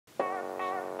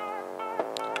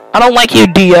I don't like you,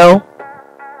 Dio.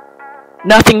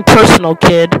 Nothing personal,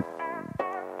 kid.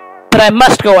 But I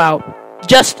must go out.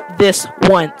 Just this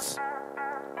once.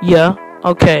 Yeah,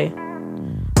 okay.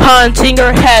 Hunting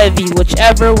or heavy,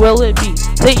 whichever will it be.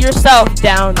 Sit yourself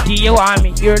down, Dio, I'm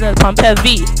here to pump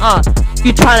heavy.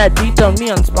 You tryna beat on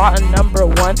me on spot number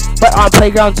 1, but on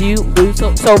playgrounds you lose,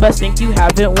 so best think you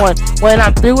haven't won. When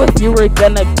I'm through with you, we're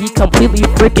gonna be completely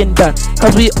freaking done,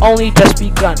 cause we only just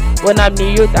begun. When I'm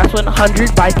near you, that's when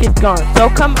 100 bike is gone. So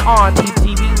come on,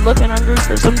 TTV, looking hungry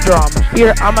for some drama.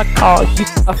 Here, I'ma call you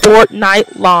a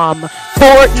Fortnite Llama.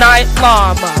 Fortnite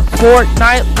Llama,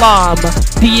 Fortnite Llama.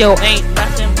 Dio ain't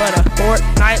nothing but a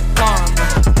Fortnite Llama.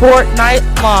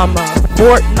 Fortnite Llama,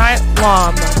 Fortnite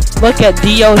Llama. Look at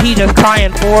Dio, he just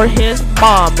crying for his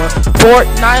mama.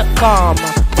 Fortnite Llama,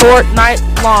 Fortnite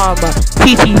Llama.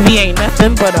 TTV ain't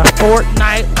nothing but a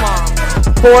Fortnite Llama.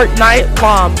 Fortnite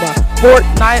Llama,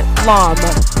 Fortnite Llama.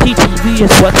 TTV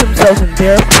is wet themselves in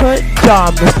their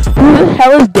pajamas. Who the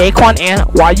hell is Daquan and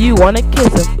why you wanna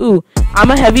kiss him? Ooh,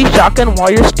 I'm a heavy shotgun while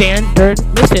you're standard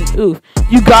missing. Ooh,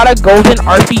 you got a golden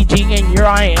RPG and you're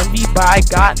IMB, but I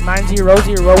got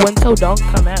 900, so don't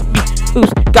come at me. Ooh,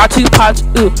 got 2 pots,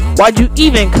 ooh, why'd you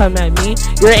even come at me?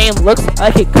 Your aim looks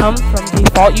like it comes from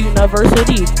default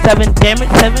university. 7 damage,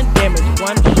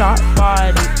 1 shot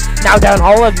body. Now down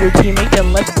all of your teammates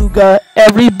and let's booga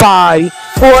everybody.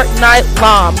 Fortnite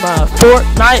Llama,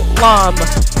 Fortnite Llama.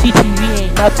 TTV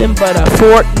ain't nothing but a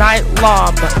Fortnite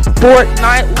Llama.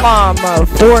 Fortnite Llama,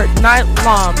 Fortnite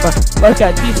Llama. Look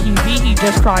at TTV, he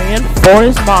just crying for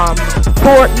his mama.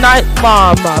 Fortnite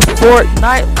Llama,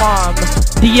 Fortnite Llama.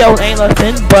 Dio ain't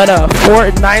nothing but a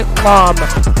Fortnite Llama.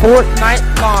 Fortnite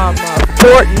Llama,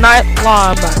 Fortnite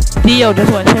Llama. Dio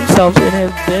just wet himself in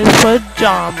his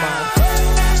pajamas.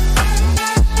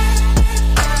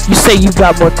 You say you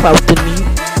got more clout than me,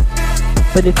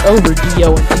 but it's over,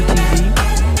 Dio and TTV.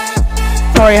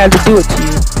 Sorry I had to do it to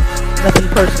you. Nothing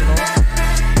personal.